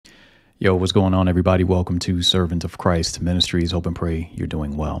Yo, what's going on, everybody? Welcome to Servant of Christ Ministries. Hope and pray you're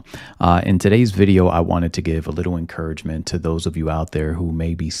doing well. In today's video, I wanted to give a little encouragement to those of you out there who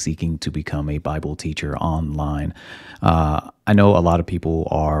may be seeking to become a Bible teacher online. I know a lot of people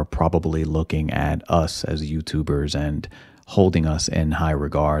are probably looking at us as YouTubers and holding us in high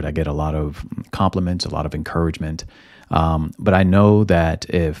regard. I get a lot of compliments, a lot of encouragement. But I know that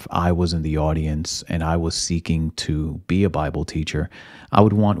if I was in the audience and I was seeking to be a Bible teacher, I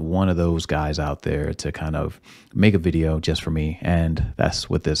would want one of those guys out there to kind of make a video just for me. And that's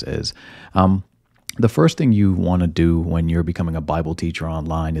what this is. The first thing you want to do when you're becoming a Bible teacher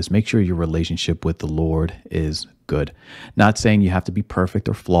online is make sure your relationship with the Lord is good. Not saying you have to be perfect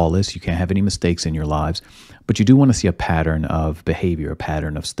or flawless. You can't have any mistakes in your lives, but you do want to see a pattern of behavior, a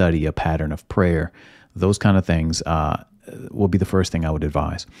pattern of study, a pattern of prayer. Those kind of things will be the first thing I would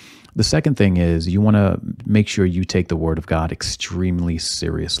advise. The second thing is you want to make sure you take the Word of God extremely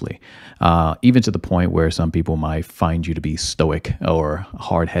seriously, even to the point where some people might find you to be stoic or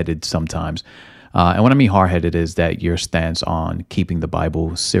hard-headed sometimes. And what I mean hard-headed is that your stance on keeping the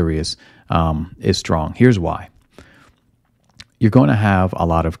Bible serious is strong. Here's why. You're going to have a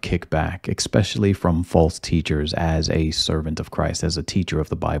lot of kickback, especially from false teachers as a servant of Christ, as a teacher of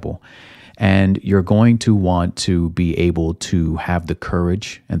the Bible. And you're going to want to be able to have the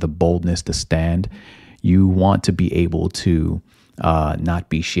courage and the boldness to stand. You want to be able to not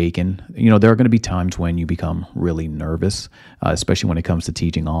be shaken. You know, there are going to be times when you become really nervous, especially when it comes to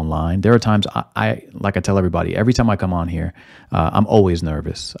teaching online. There are times like I tell everybody, every time I come on here, I'm always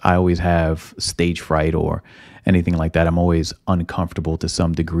nervous. I always have stage fright or anything like that. I'm always uncomfortable to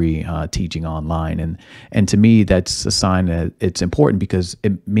some degree teaching online. And to me, that's a sign that it's important because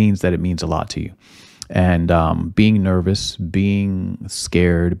it means that it means a lot to you. And being nervous, being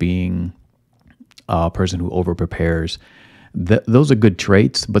scared, being a person who over-prepares, those are good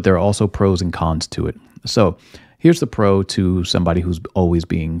traits, but there are also pros and cons to it. So here's the pro to somebody who's always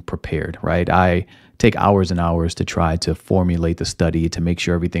being prepared, right? I take hours and hours to try to formulate the study to make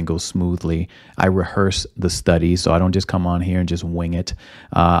sure everything goes smoothly. I rehearse the study, so I don't just come on here and just wing it.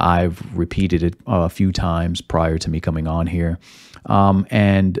 I've repeated it a few times prior to me coming on here.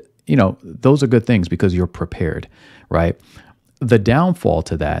 And, you know, those are good things because you're prepared, right? The downfall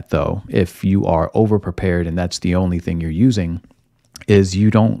to that, though, if you are over-prepared and that's the only thing you're using, is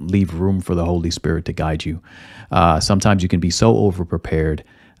you don't leave room for the Holy Spirit to guide you. Sometimes you can be so over-prepared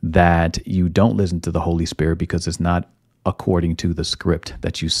that you don't listen to the Holy Spirit because it's not according to the script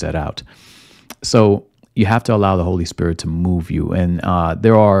that you set out. So you have to allow the Holy Spirit to move you. And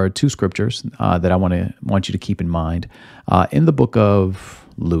there are two scriptures that I want you to keep in mind. In the book of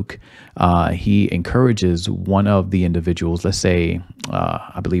Luke, he encourages one of the individuals, let's say,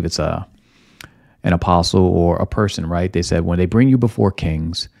 I believe it's an apostle or a person, right? They said, when they bring you before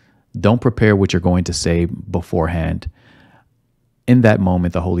kings, don't prepare what you're going to say beforehand. In that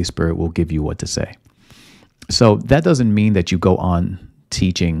moment, the Holy Spirit will give you what to say. So that doesn't mean that you go on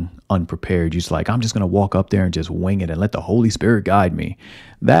teaching unprepared. You're just like, I'm just going to walk up there and just wing it and let the Holy Spirit guide me.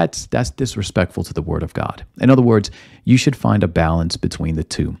 That's disrespectful to the Word of God. In other words, you should find a balance between the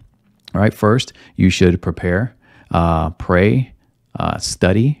two. All right. First, you should prepare, pray,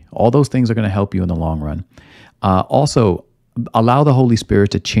 study. All those things are going to help you in the long run. Also, allow the Holy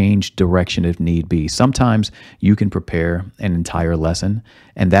Spirit to change direction if need be. Sometimes you can prepare an entire lesson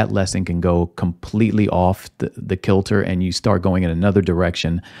and that lesson can go completely off the kilter and you start going in another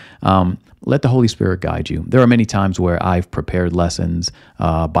direction. Let the Holy Spirit guide you. There are many times where I've prepared lessons,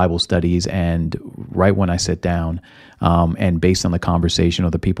 Bible studies, and right when I sit down and based on the conversation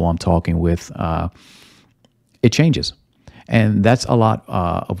or the people I'm talking with, it changes. And that's a lot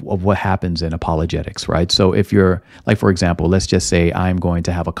of what happens in apologetics, right? So if you're, like, for example, let's just say I'm going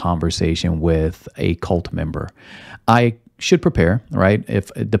to have a conversation with a cult member. I should prepare, right?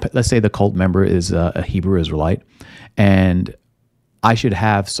 Let's say the cult member is a Hebrew Israelite, and I should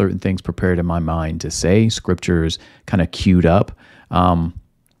have certain things prepared in my mind to say, scriptures kind of queued up.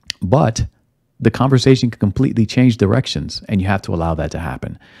 But the conversation can completely change directions, and you have to allow that to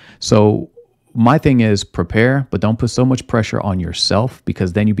happen. So my thing is prepare, but don't put so much pressure on yourself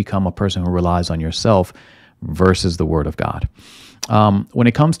because then you become a person who relies on yourself versus the Word of God. When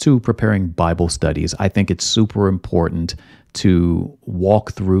it comes to preparing Bible studies, I think it's super important to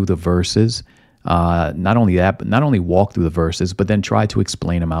walk through the verses. Not only that, but not only walk through the verses, but then try to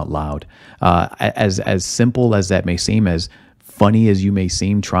explain them out loud. As simple as that may seem, as funny as you may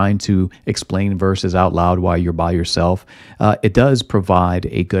seem, trying to explain verses out loud while you're by yourself, it does provide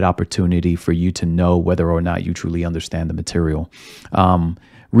a good opportunity for you to know whether or not you truly understand the material.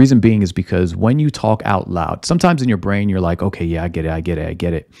 Reason being is because when you talk out loud, sometimes in your brain, you're like, okay, yeah, I get it. I get it. I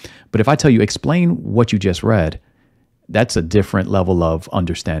get it. But if I tell you, explain what you just read, that's a different level of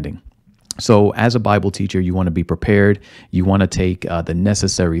understanding. So as a Bible teacher, you want to be prepared. You want to take the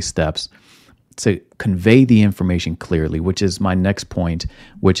necessary steps to convey the information clearly, which is my next point,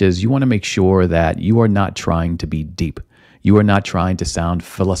 which is you want to make sure that you are not trying to be deep. You are not trying to sound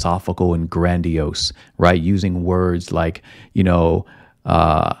philosophical and grandiose, right? Using words like,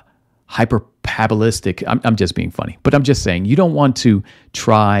 hyperpabolistic. I'm just being funny, but I'm just saying you don't want to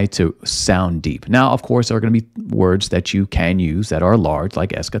try to sound deep. Now, of course, there are going to be words that you can use that are large,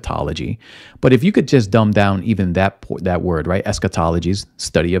 like eschatology. But if you could just dumb down even that word, right? Eschatology is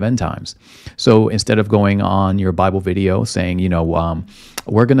study of end times. So instead of going on your Bible video saying,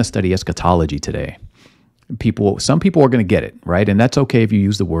 we're going to study eschatology today, some people are going to get it, right? And that's okay if you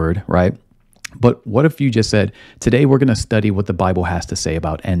use the word, right? But what if you just said, today we're going to study what the Bible has to say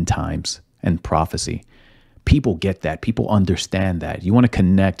about end times and prophecy? People get that. People understand that. You want to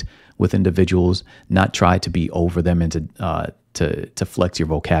connect with individuals, not try to be over them and to flex your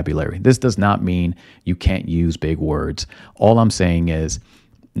vocabulary. This does not mean you can't use big words. All I'm saying is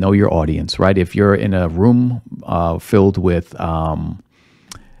know your audience, right? If you're in a room filled with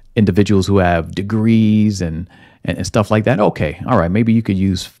individuals who have degrees and stuff like that, okay, all right, maybe you could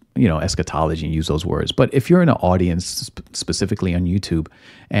use eschatology and use those words. But if you're in an audience, specifically on YouTube,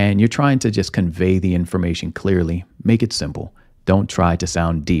 and you're trying to just convey the information clearly, make it simple. Don't try to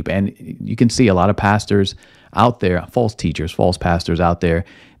sound deep. And you can see a lot of pastors out there, false teachers, false pastors out there,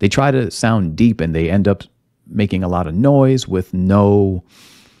 they try to sound deep and they end up making a lot of noise with no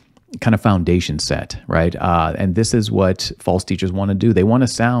kind of foundation set, right? And this is what false teachers want to do. They want to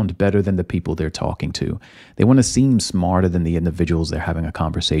sound better than the people they're talking to. They want to seem smarter than the individuals they're having a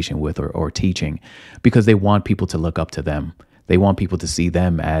conversation with or teaching, because they want people to look up to them. They want people to see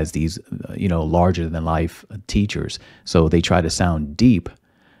them as these, larger than life teachers. So they try to sound deep,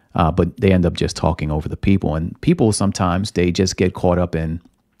 but they end up just talking over the people. And people sometimes, they just get caught up in,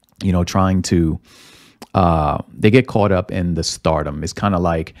 trying to they get caught up in the stardom. It's kind of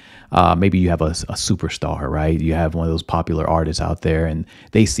like maybe you have a superstar, right? You have one of those popular artists out there and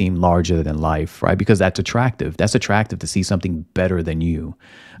they seem larger than life, right? Because that's attractive. That's attractive to see something better than you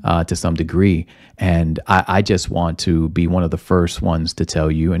to some degree. And I just want to be one of the first ones to tell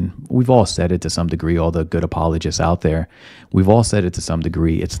you, and we've all said it to some degree, all the good apologists out there, we've all said it to some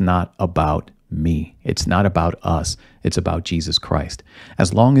degree. It's not about me. It's not about us. It's about Jesus Christ.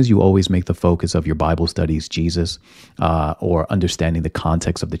 As long as you always make the focus of your Bible studies Jesus, or understanding the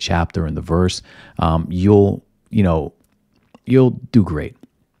context of the chapter and the verse, you'll do great.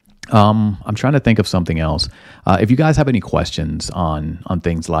 I'm trying to think of something else. If you guys have any questions on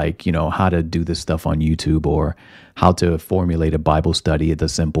things like, how to do this stuff on YouTube or how to formulate a Bible study the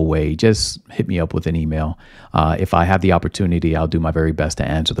simple way, just hit me up with an email. If I have the opportunity, I'll do my very best to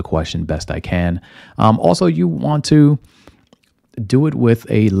answer the question best I can. Also, you want to do it with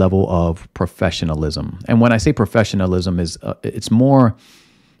a level of professionalism. And when I say professionalism, it's more,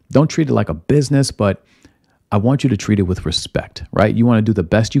 don't treat it like a business, but I want you to treat it with respect, right? You want to do the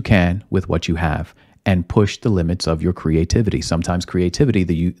best you can with what you have and push the limits of your creativity. Sometimes creativity,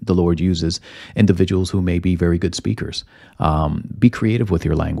 the Lord uses individuals who may be very good speakers. Be creative with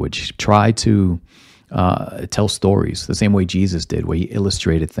your language. Try to tell stories the same way Jesus did, where he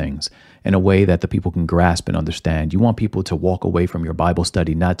illustrated things in a way that the people can grasp and understand. You want people to walk away from your Bible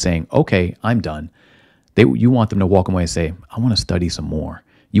study not saying, okay, I'm done. You want them to walk away and say, I want to study some more.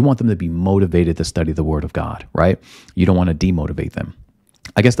 You want them to be motivated to study the Word of God, right? You don't want to demotivate them.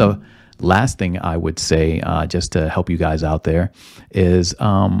 I guess the last thing I would say, just to help you guys out there, is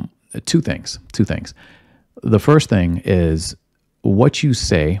two things. The first thing is what you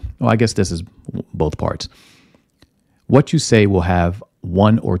say. Well, I guess this is both parts. What you say will have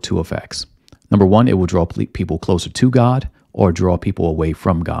one or two effects. Number one, it will draw people closer to God or draw people away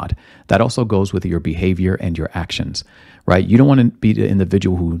from God. That also goes with your behavior and your actions, right? You don't want to be the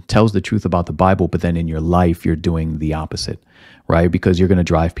individual who tells the truth about the Bible, but then in your life, you're doing the opposite, right? Because you're going to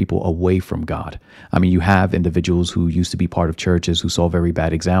drive people away from God. I mean, you have individuals who used to be part of churches who saw very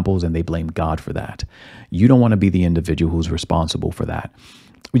bad examples and they blame God for that. You don't want to be the individual who's responsible for that.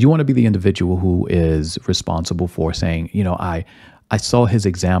 You want to be the individual who is responsible for saying, I saw his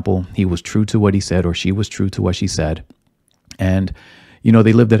example. He was true to what he said, or she was true to what she said. And,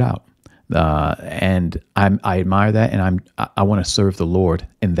 they lived it out. And I admire that. And I want to serve the Lord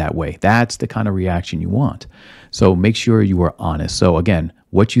in that way. That's the kind of reaction you want. So make sure you are honest. So again,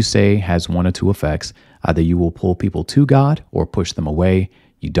 what you say has one or two effects. Either you will pull people to God or push them away.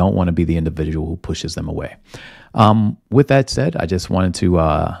 You don't want to be the individual who pushes them away. With that said, I just wanted to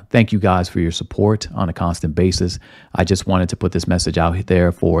thank you guys for your support on a constant basis. I just wanted to put this message out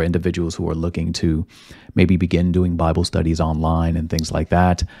there for individuals who are looking to maybe begin doing Bible studies online and things like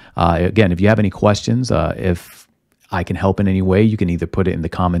that. Again, if you have any questions, if I can help in any way, you can either put it in the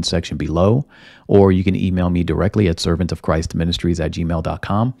comments section below, or you can email me directly at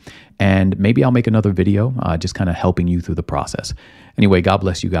servantofchristministries@gmail.com. And maybe I'll make another video just kind of helping you through the process. Anyway, God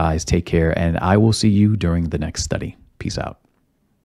bless you guys. Take care. And I will see you during the next study. Peace out.